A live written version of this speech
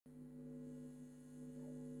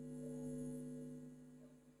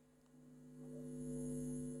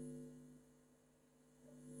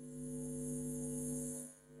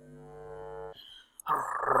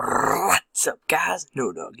What's up, guys?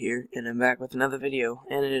 No Dog here, and I'm back with another video,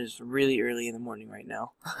 and it is really early in the morning right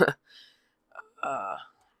now.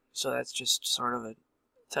 So that's just sort of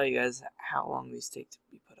tell you guys how long these take to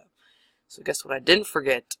be put up. So guess what I didn't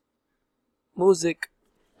forget? Music.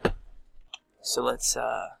 So let's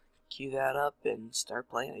cue that up and start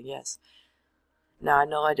playing, I guess. Now I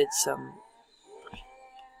know I did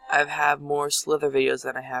I've had more Slither videos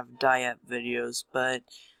than I have Diet videos, but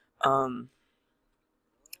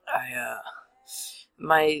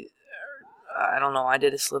I don't know, I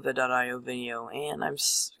did a Slither.io video, and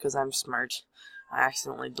because I'm smart, I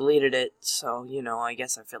accidentally deleted it, so, you know, I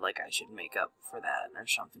guess I feel like I should make up for that or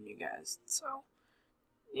something, you guys. So,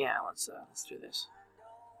 yeah, let's do this.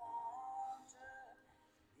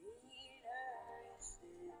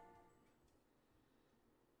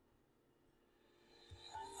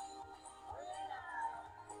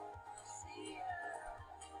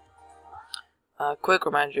 Quick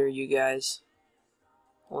reminder, you guys.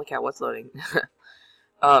 Holy cow, what's loading?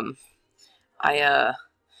 I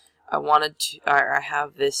wanted to, I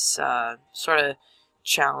have this sort of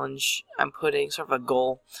challenge I'm putting, sort of a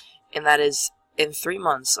goal, and that is, in 3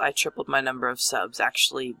 months, I tripled my number of subs.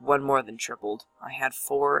 Actually, one more than tripled. I had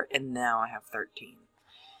 4, and now I have 13.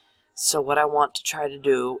 So what I want to try to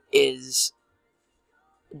do is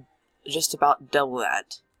just about double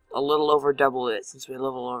that. A little over double it, since we a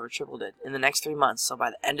little over tripled it, in the next 3 months. So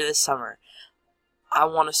by the end of the summer, I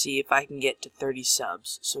want to see if I can get to 30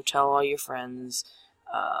 subs. So tell all your friends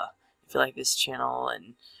if you like this channel,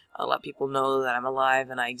 and let people know that I'm alive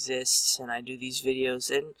and I exist and I do these videos.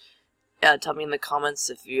 And tell me in the comments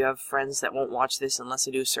if you have friends that won't watch this unless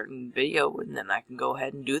I do a certain video, and then I can go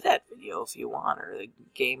ahead and do that video if you want, or the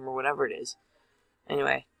game, or whatever it is.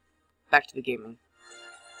 Anyway, back to the gaming.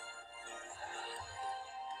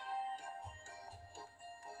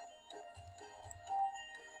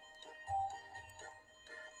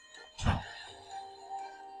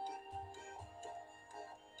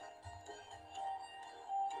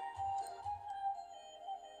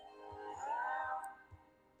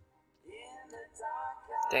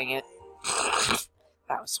 Dang it.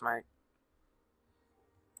 That was smart.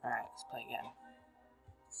 Alright, let's play again.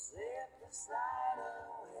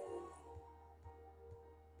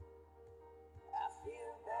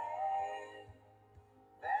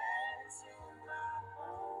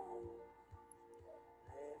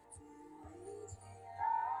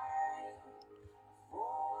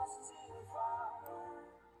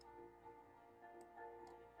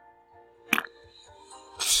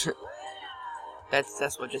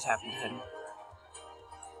 That's what just happened to him.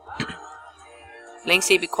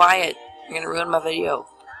 Linksy, be quiet. You're gonna ruin my video.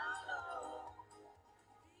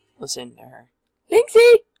 Listen to her.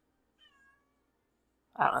 Linksy!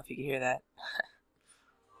 I don't know if you can hear that.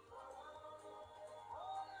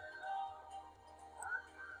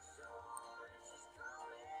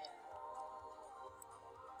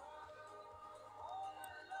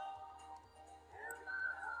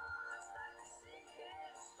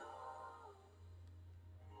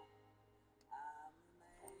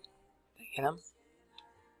 Get him?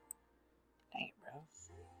 Dang it, bro.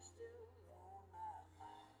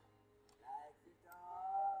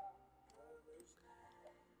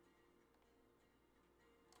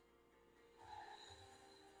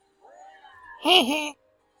 Heh.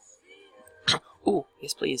 Ooh,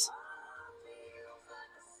 yes please.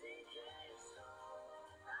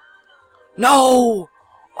 No!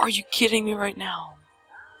 Are you kidding me right now?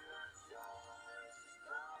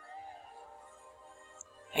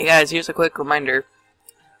 Hey guys, here's a quick reminder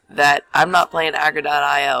that I'm not playing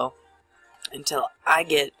Agri.io until I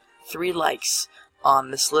get 3 likes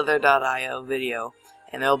on the Slither.io video,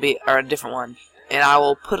 and there'll be, or a different one, and I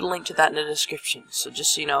will put a link to that in the description. So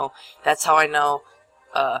just so you know, that's how I know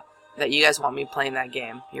that you guys want me playing that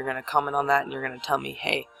game. You're gonna comment on that, and you're gonna tell me,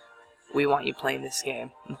 hey, we want you playing this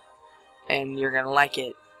game, and you're gonna like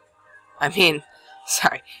it. I mean,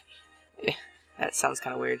 sorry, that sounds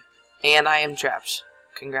kind of weird. And I am trapped.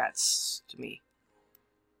 Congrats to me.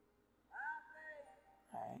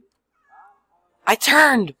 Alright. I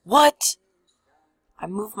turned! What? I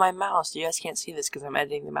moved my mouse. You guys can't see this because I'm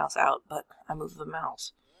editing the mouse out, but I moved the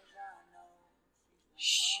mouse.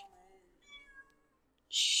 Shh.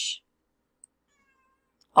 Shh.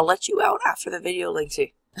 I'll let you out after the video,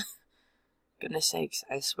 Linksy. Goodness sakes,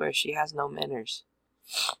 I swear she has no manners.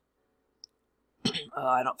 Oh,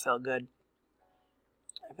 I don't feel good.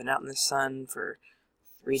 I've been out in the sun for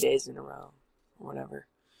 3 days in a row, or whatever,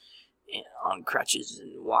 and on crutches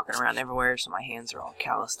and walking around everywhere, so my hands are all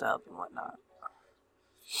calloused up and whatnot.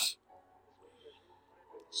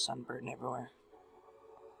 Sunburn everywhere.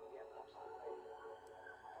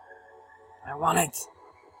 I want it.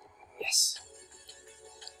 Yes.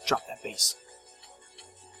 Drop that base.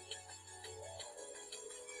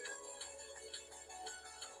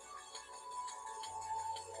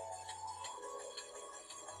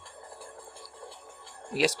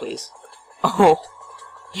 Yes, please. Oh,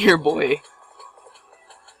 your boy.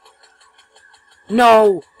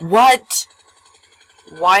 No! What?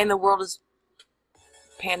 Why in the world is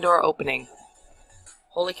Pandora opening?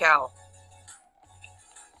 Holy cow.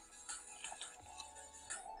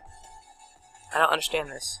 I don't understand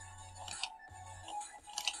this.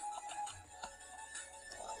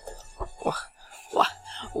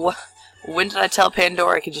 What? When did I tell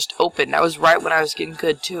Pandora it could just open? That was right when I was getting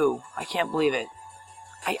good, too. I can't believe it.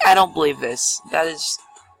 I don't believe this. That is...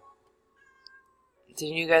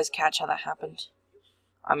 Didn't you guys catch how that happened?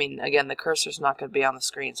 I mean, again, the cursor's not going to be on the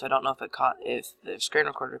screen, so I don't know if the screen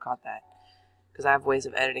recorder caught that. Because I have ways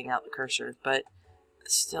of editing out the cursor, but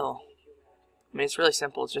still. I mean, it's really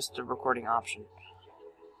simple. It's just a recording option.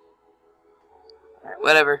 Alright,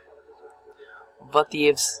 whatever. What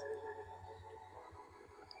thieves.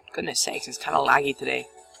 Goodness sakes, it's kind of laggy today.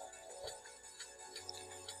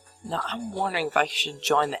 Now, I'm wondering if I should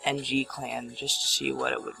join the NG clan just to see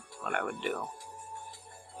what I would do.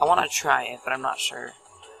 I want to try it, but I'm not sure.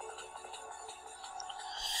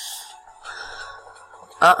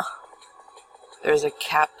 There's a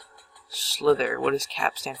cap slither. What does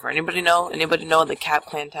cap stand for? Anybody know? Anybody know what the cap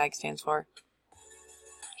clan tag stands for?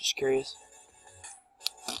 Just curious.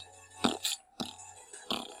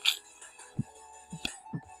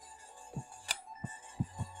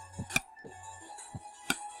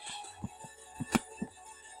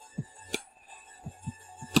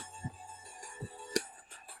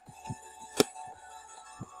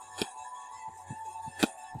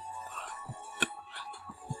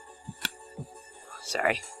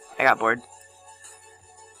 Sorry, I got bored.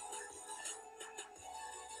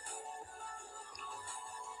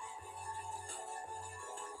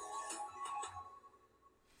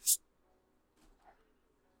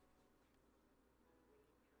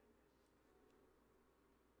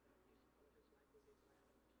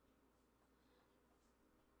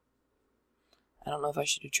 I don't know if I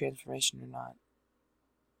should do transformation or not.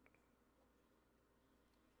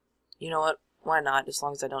 You know what? Why not, as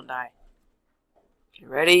long as I don't die. Okay,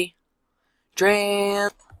 ready?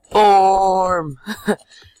 Transform!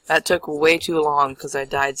 That took way too long because I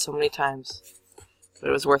died so many times. But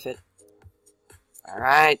it was worth it.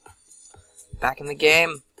 Alright. Back in the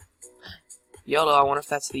game. YOLO, I wonder if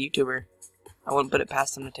that's the YouTuber. I wouldn't put it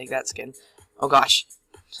past him to take that skin. Oh gosh.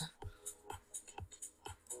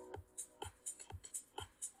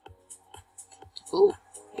 Ooh.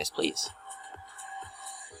 Yes, please.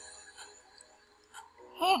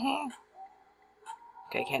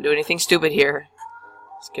 Okay, can't do anything stupid here.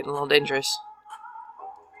 It's getting a little dangerous.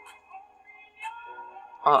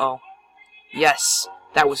 Uh-oh. Yes,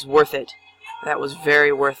 that was worth it. That was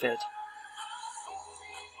very worth it.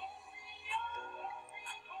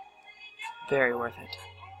 Very worth it.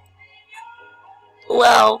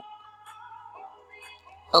 Well,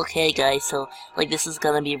 okay guys, so, like, this is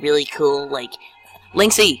gonna be really cool, like...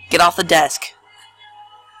 Lynxie, get off the desk!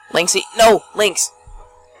 Lynxie, no! Lynx!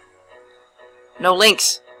 No,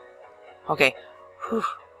 Lynx! Okay. Whew.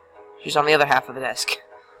 She's on the other half of the desk.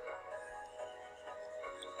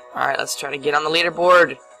 Alright, let's try to get on the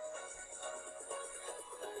leaderboard.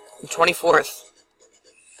 I'm 24th.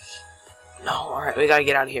 No, alright, we gotta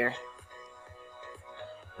get out of here.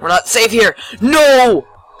 We're not safe here! No!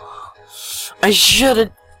 I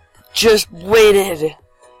should've just waited.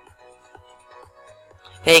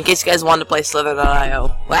 Hey, in case you guys wanted to play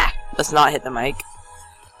Slither.io, let's not hit the mic.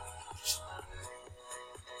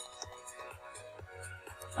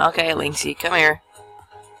 Okay, Lynxie, come here.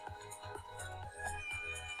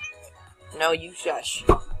 No, you shush.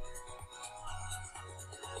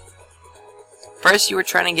 First you were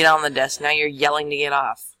trying to get on the desk, now you're yelling to get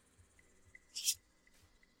off.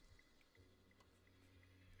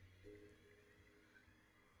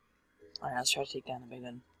 Alright, let's try to take down the big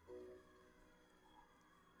one.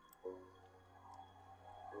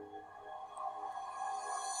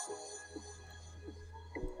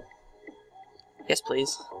 Yes,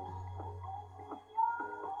 please.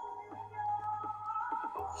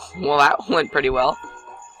 Well, that went pretty well.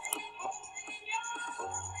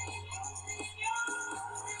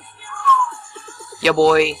 Yeah,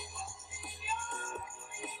 boy.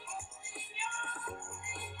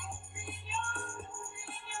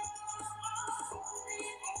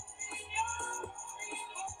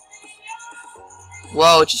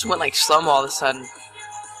 Whoa, it just went like slow-mo all of a sudden.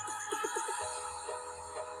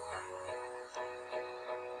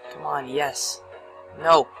 Come on. on, yes.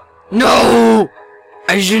 No. No!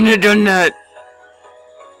 I shouldn't have done that!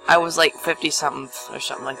 I was like 50-something or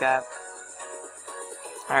something like that.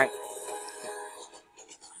 Alright.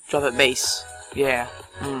 Drop it bass. Yeah.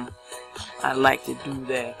 I like to do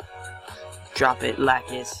that. Drop it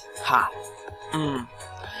like it's hot.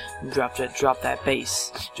 Drop that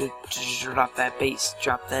bass. Drop that bass.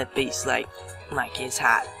 Drop that bass like it's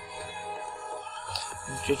hot.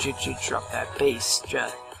 Drop that bass.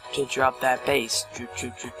 Drop that bass.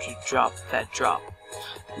 Drop that drop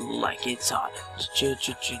like it's hot.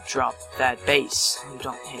 Drop that bass.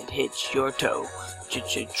 Don't hit your toe.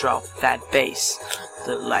 Drop that bass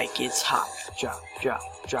like it's hot. Drop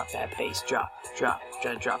that bass. Drop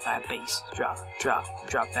that bass. Drop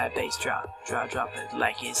that bass. Drop it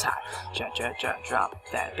like it's hot. Drop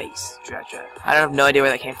that bass. I have no idea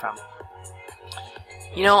where that came from.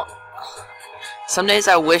 You know, some days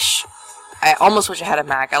I almost wish I had a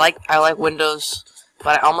Mac. I like Windows,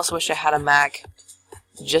 but I almost wish I had a Mac,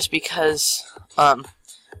 just because I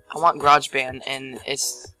want GarageBand, and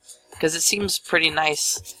because it seems pretty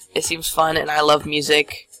nice. It seems fun, and I love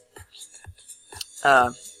music.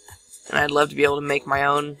 And I'd love to be able to make my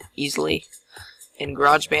own easily. In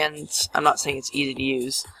GarageBand, I'm not saying it's easy to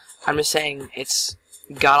use. I'm just saying it's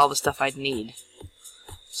got all the stuff I'd need.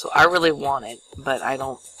 So I really want it, but I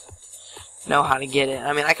don't know how to get it.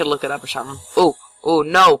 I mean, I could look it up or something. Oh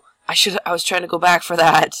no! I was trying to go back for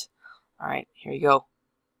that. Alright, here you go.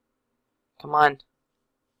 Come on.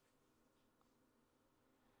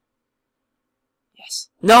 Yes.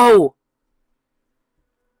 No!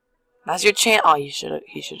 That's your chance. Oh, he should have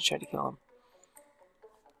tried to kill him.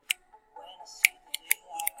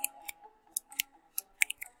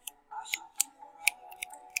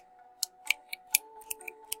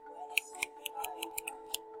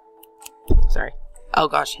 Sorry. Oh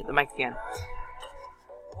gosh, hit the mic again.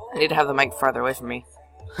 I need to have the mic farther away from me.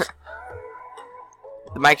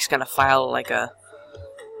 The mic's gonna file like a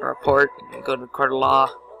report and go to the court of law.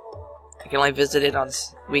 I can only visit it on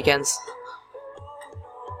weekends.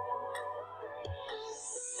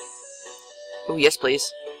 Oh, yes,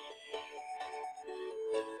 please.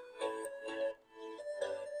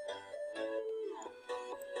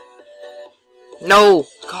 No!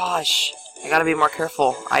 Gosh. I gotta be more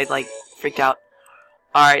careful. I, freaked out.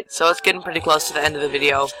 Alright, so it's getting pretty close to the end of the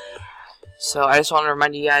video. So I just want to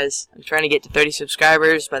remind you guys, I'm trying to get to 30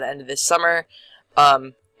 subscribers by the end of this summer.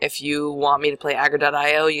 If you want me to play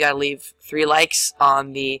Aggro.io, you gotta leave 3 likes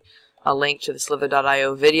on the link to the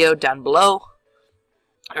Slither.io video down below.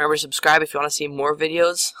 Remember, subscribe if you want to see more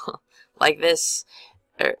videos like this,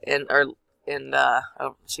 see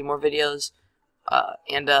more videos,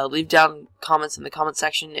 and leave down comments in the comment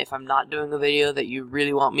section if I'm not doing a video that you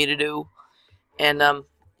really want me to do. And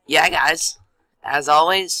yeah, guys, as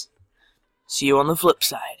always, see you on the flip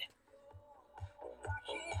side.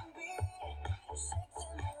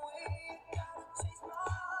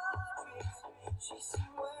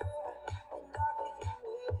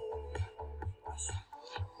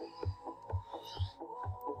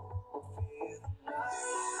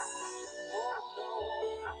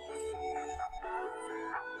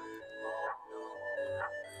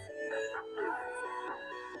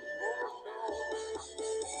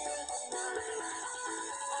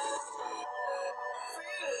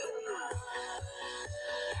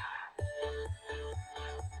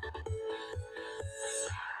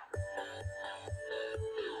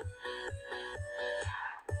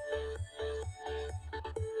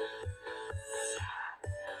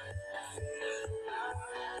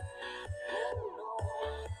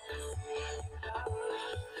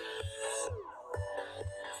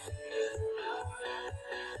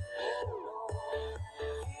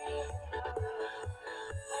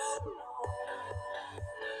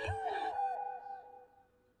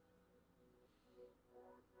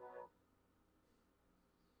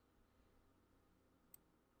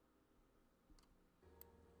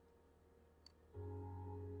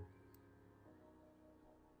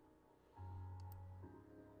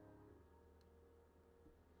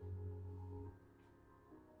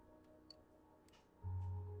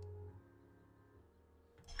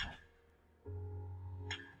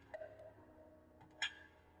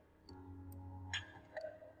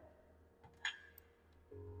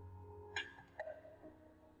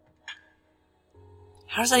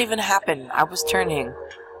 How does that even happen? I was turning.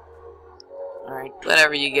 Alright,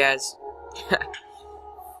 whatever, you guys.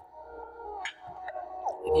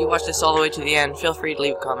 If you watch this all the way to the end, feel free to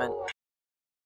leave a comment.